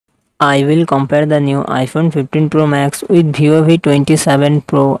I will compare the new iPhone 15 Pro Max with Vivo V27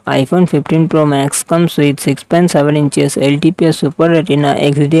 Pro. iPhone 15 Pro Max comes with 6.7 inches LTPS Super Retina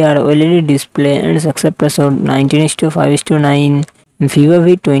XDR OLED display and success ratio 19:5:9. Vivo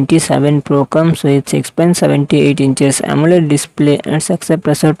V27 Pro comes with 6.78 inches AMOLED display and success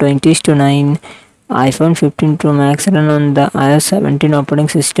ratio 20:9. iPhone 15 Pro Max run on the iOS 17 operating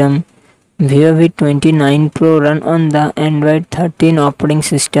system. Vivo V29 Pro run on the Android 13 operating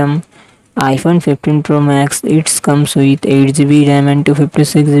system. iPhone 15 Pro Max it comes with 8GB RAM and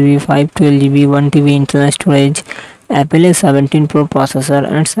 256GB, 512GB, 1TB internal storage, Apple A17 Pro processor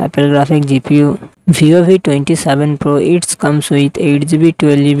and Apple graphic GPU. Vivo V27 Pro it comes with 8GB,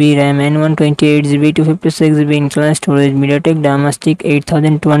 12GB RAM and 128GB, 256GB internal storage, MediaTek Dimensity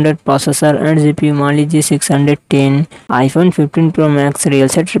 8200 processor and GPU Mali G610. iPhone 15 Pro Max real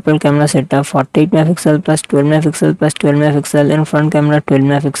set triple camera setup 48MP plus 12MP plus 12MP and front camera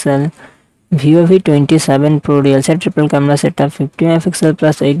 12MP. Vivo V27 Pro real set triple camera setup 50MP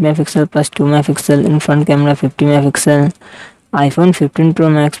plus 8MP plus 2MP and front camera 50MP. iPhone 15 Pro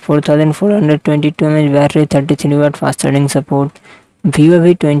Max 4422mAh battery 33W fast charging support. Vivo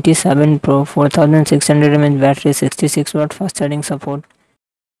V27 Pro 4600mAh battery 66W fast charging support.